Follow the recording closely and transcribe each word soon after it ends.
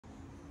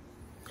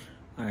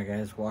Alright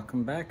guys,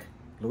 welcome back.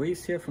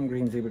 Luis here from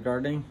Green Zebra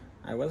Gardening.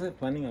 I wasn't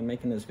planning on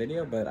making this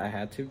video, but I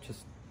had to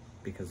just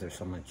because there's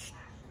so much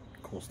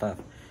cool stuff.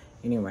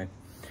 Anyway,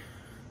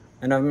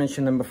 I know I've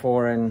mentioned them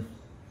before in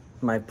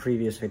my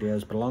previous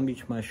videos, but Long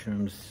Beach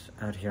mushrooms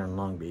out here in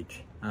Long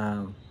Beach.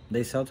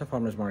 They sell to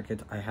farmers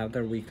market. I have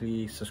their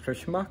weekly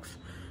subscription box,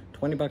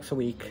 20 bucks a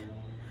week.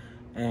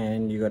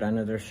 And you go down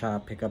to their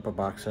shop, pick up a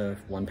box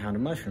of 1 pound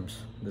of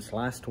mushrooms. This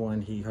last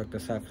one, he hooked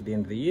us up for the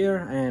end of the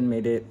year and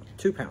made it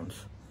 2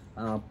 pounds.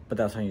 But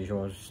that's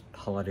unusual, it's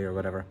holiday or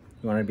whatever.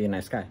 You want to be a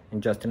nice guy.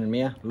 And Justin and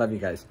Mia, love you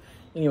guys.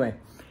 Anyway,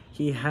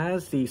 he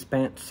has the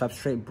spent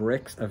substrate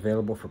bricks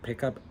available for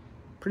pickup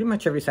pretty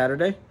much every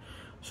Saturday.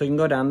 So you can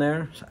go down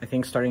there, I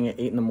think starting at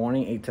 8 in the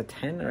morning, 8 to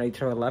 10 or 8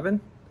 to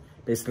 11.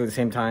 Basically the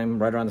same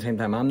time, right around the same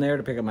time I'm there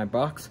to pick up my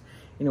box.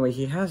 Anyway,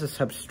 he has a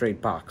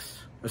substrate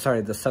box.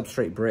 Sorry, the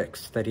substrate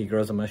bricks that he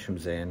grows the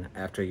mushrooms in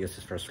after he gets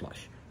his first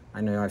flush.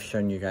 I know I've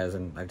shown you guys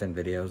and I've done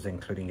videos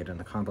including it in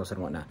the compost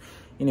and whatnot.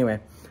 Anyway,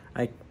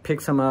 I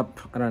picked some up,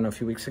 I don't know, a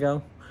few weeks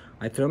ago.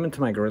 I threw them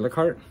into my Gorilla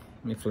cart.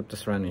 Let me flip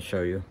this around and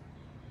show you.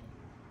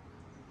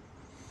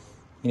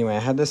 Anyway, I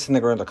had this in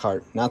the Gorilla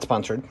cart, not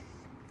sponsored.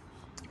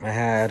 I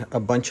had a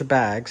bunch of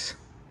bags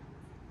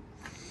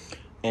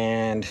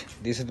and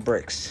these are the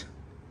bricks.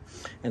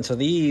 And so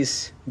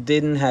these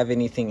didn't have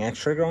anything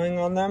extra growing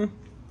on them,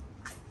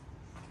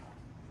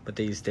 but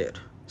these did.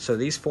 So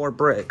these 4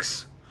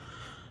 bricks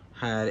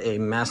had a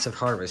massive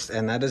harvest,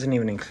 and that doesn't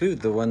even include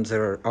the ones that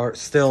are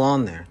still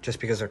on there just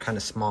because they're kind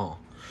of small.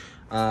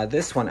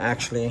 This one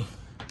actually,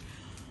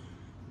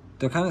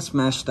 they're kind of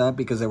smashed up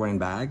because they were in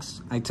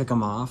bags. I took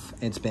them off.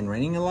 It's been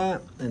raining a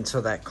lot, and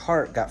so that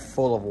cart got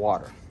full of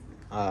water.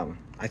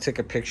 I took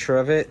a picture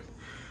of it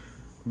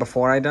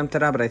before I dumped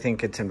it out, but I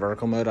think it's in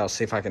vertical mode. I'll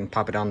see if I can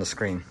pop it on the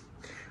screen.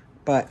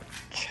 But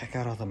check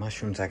out all the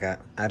mushrooms I got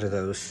out of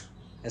those.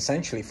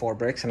 Essentially 4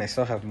 bricks, and I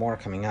still have more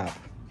coming up.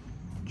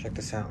 Check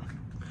this out.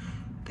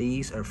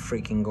 These are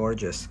freaking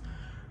gorgeous.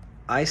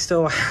 I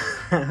still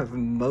have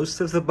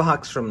most of the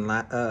box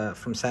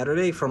from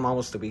Saturday, from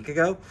almost a week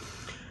ago,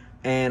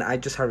 and I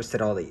just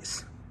harvested all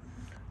these.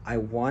 I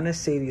want to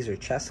say these are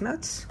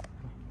chestnuts.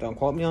 Don't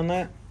quote me on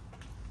that.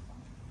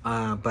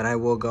 But I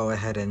will go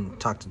ahead and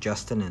talk to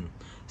Justin and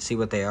see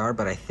what they are,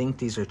 but I think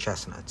these are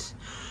chestnuts.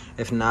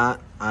 If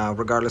not,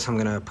 regardless, I'm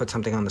gonna put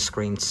something on the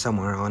screen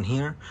somewhere on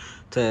here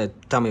to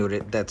tell me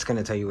that's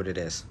gonna tell you what it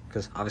is,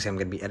 because obviously I'm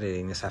gonna be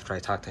editing this after I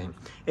talk to him.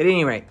 At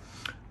any rate,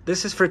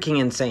 this is freaking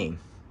insane.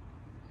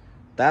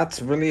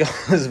 That's really all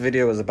this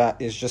video is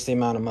about, is just the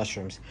amount of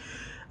mushrooms.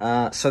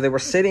 So they were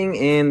sitting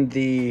in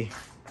the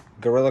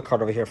Gorilla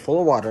cart over here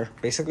full of water,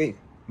 basically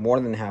more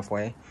than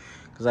halfway,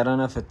 because I don't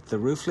know if the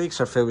roof leaks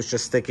or if it was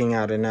just sticking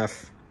out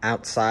enough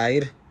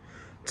outside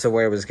to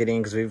where it was getting,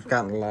 because we've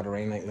gotten a lot of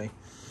rain lately.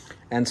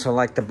 And so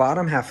like the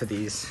bottom half of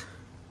these,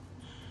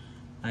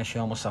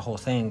 actually almost the whole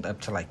thing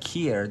up to like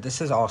here,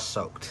 this is all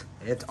soaked.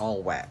 It's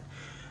all wet.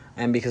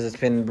 And because it's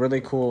been really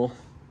cool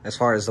as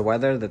far as the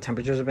weather, the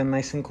temperatures have been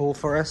nice and cool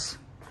for us,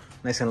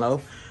 nice and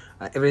low,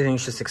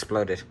 everything's just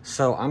exploded.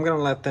 So I'm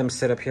gonna let them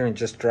sit up here and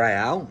just dry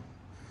out.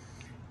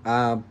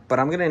 But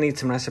I'm gonna need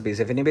some recipes.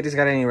 If anybody's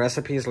got any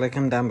recipes, link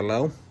them down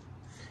below.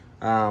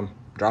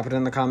 Drop it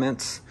in the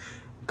comments.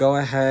 Go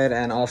ahead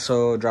and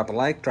also drop a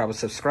like, drop a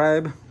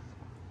subscribe.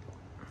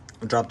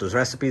 Drop those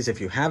recipes if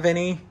you have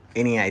any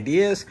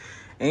ideas,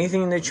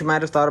 anything that you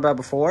might have thought about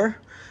before,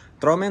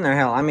 throw them in there.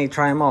 Hell, I may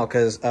try them all,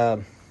 because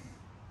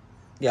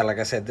yeah, like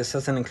I said, this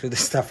doesn't include the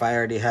stuff I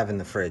already have in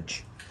the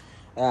fridge.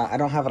 I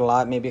don't have a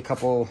lot, maybe a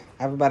couple.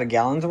 I have about a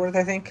gallon's worth,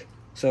 I think.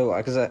 So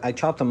because I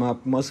chopped them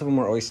up, most of them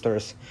were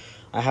oysters.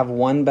 I have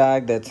 1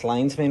 bag that's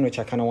lion's mane, which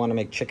I kind of want to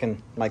make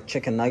chicken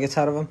nuggets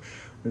out of them.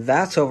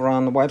 That's over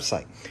on the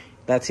website.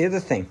 That's the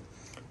other thing,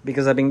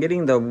 because I've been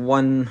getting the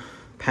 1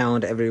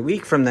 pound every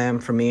week from them,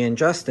 from me and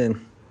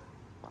Justin,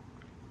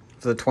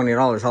 for the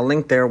 $20. I'll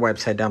link their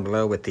website down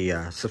below with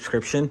the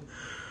subscription,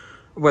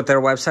 with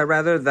their website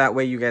rather. That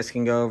way you guys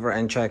can go over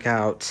and check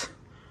out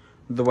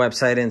the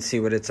website and see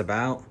what it's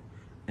about.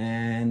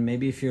 And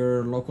maybe if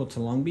you're local to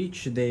Long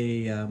Beach,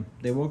 they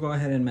will go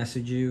ahead and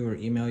message you or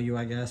email you,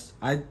 I guess.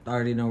 I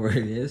already know where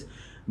it is,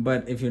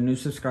 but if you're a new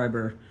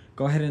subscriber,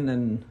 go ahead and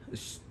then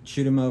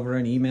shoot them over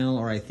an email,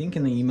 or I think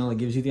in the email it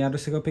gives you the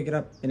address to go pick it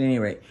up. At any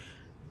rate,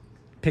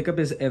 pickup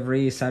is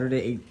every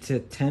Saturday, 8 to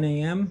 10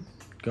 a.m.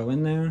 Go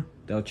in there.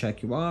 They'll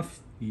check you off.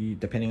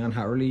 Depending on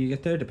how early you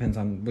get there, depends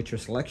on what your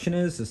selection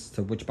is as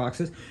to which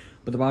boxes.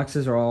 But the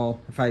boxes are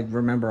all, if I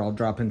remember, I'll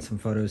drop in some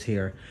photos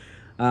here.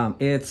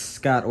 It's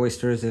got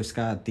oysters. It's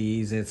got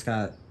these. It's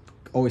got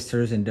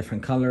oysters in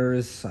different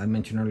colors. I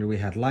mentioned earlier we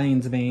had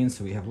lion's mane,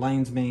 so we have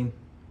lion's mane.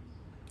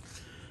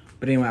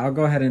 But anyway, I'll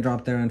go ahead and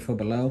drop their info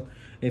below.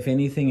 If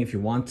anything, if you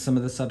want some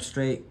of the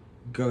substrate,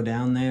 go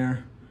down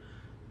there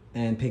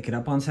and pick it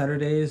up on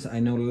Saturdays. I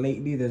know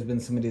lately there's been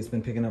somebody that's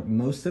been picking up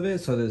most of it,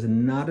 so there's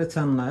not a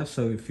ton left.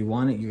 So if you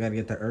want it, you gotta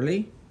get there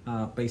early,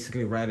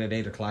 basically right at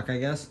 8 o'clock, I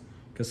guess,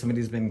 because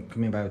somebody's been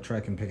coming by with a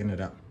truck and picking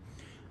it up.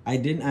 I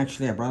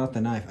brought out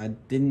the knife. I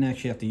didn't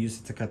actually have to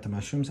use it to cut the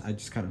mushrooms. I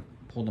just kind of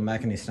pulled them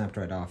back and they snapped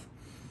right off.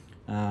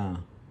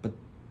 But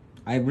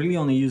I really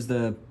only use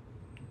the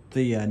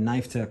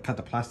knife to cut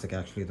the plastic,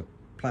 actually. The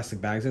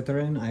plastic bags that they're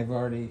in, I've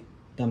already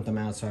dumped them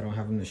out, so I don't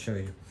have them to show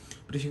you.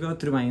 But if you go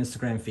through my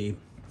Instagram feed,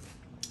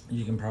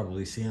 you can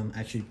probably see them.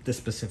 Actually, this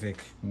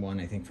specific one,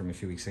 I think from a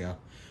few weeks ago.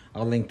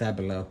 I'll link that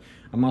below.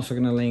 I'm also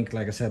gonna link,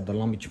 like I said, the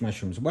Long Beach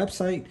Mushrooms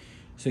website,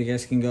 so you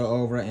guys can go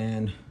over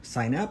and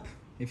sign up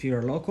if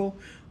you're local,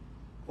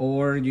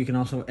 or you can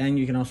also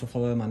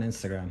follow them on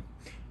Instagram.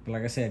 But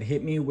like I said,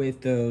 hit me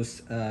with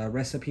those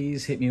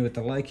recipes, hit me with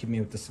the like, hit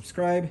me with the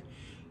subscribe,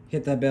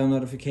 hit that bell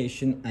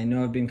notification. I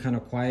know I've been kind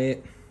of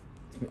quiet,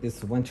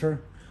 it's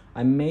winter.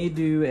 I may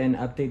do an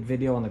update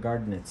video on the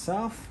garden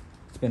itself.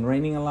 It's been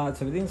raining a lot,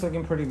 so everything's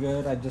looking pretty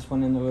good. I just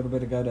went in a little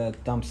bit ago to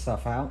dump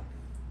stuff out,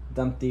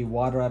 dump the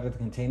water out of the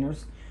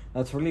containers.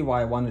 That's really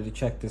why I wanted to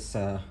check this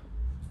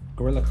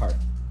gorilla cart,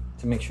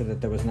 to make sure that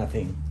there was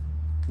nothing,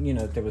 you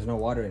know, there was no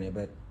water in it.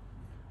 But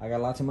I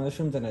got lots of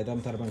mushrooms and I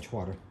dumped out a bunch of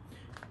water.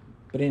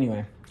 But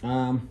anyway,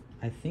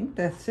 I think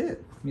that's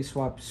it. Let me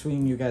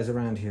swing you guys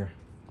around here.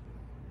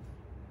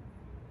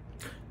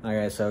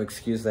 Alright, so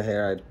excuse the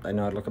hair. I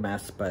know I look a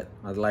mess, but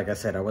like I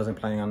said, I wasn't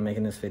planning on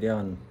making this video,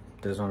 and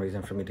there's no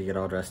reason for me to get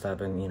all dressed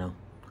up. And you know,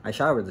 I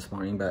showered this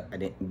morning, but I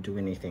didn't do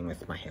anything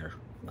with my hair.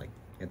 Like,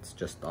 it's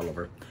just all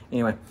over.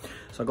 Anyway,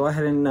 so go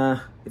ahead and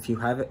if you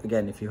have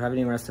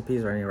any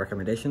recipes or any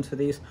recommendations for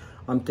these,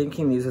 I'm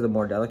thinking these are the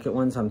more delicate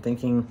ones. I'm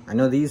thinking, I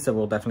know these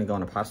will definitely go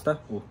on a pasta.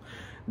 Ooh,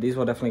 these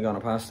will definitely go on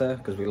a pasta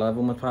because we love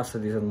them with pasta.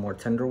 These are the more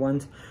tender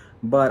ones,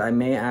 but I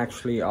may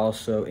actually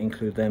also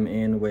include them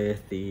in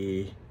with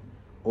the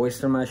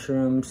oyster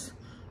mushrooms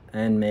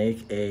and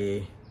make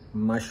a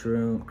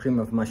cream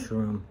of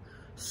mushroom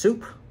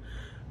soup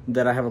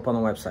that I have up on the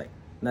website.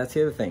 That's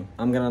the other thing.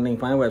 I'm gonna link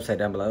my website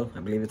down below.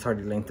 I believe it's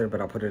already linked there, but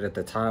I'll put it at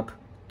the top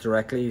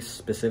directly,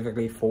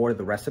 specifically for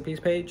the recipes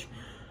page.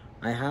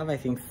 I have, I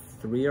think,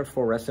 3 or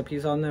 4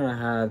 recipes on there. I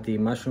have the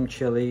mushroom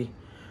chili,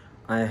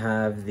 I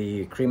have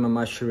the cream of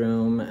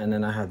mushroom, and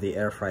then I have the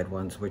air fried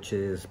ones, which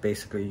is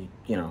basically,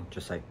 you know,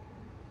 just like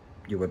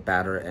you would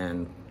batter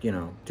and, you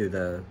know, do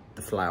the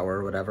flour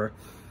or whatever,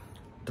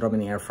 throw them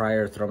in the air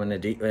fryer, throw them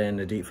in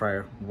the deep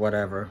fryer,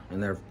 whatever,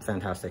 and they're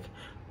fantastic.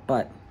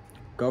 But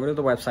go over to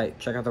the website,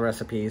 check out the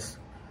recipes,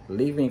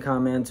 leave me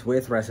comments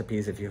with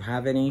recipes if you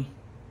have any,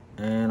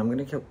 and I'm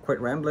gonna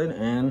quit rambling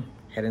and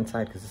head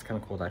inside because it's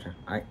kind of cold out here.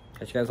 All right,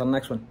 catch you guys on the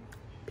next one.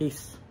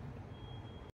 Peace.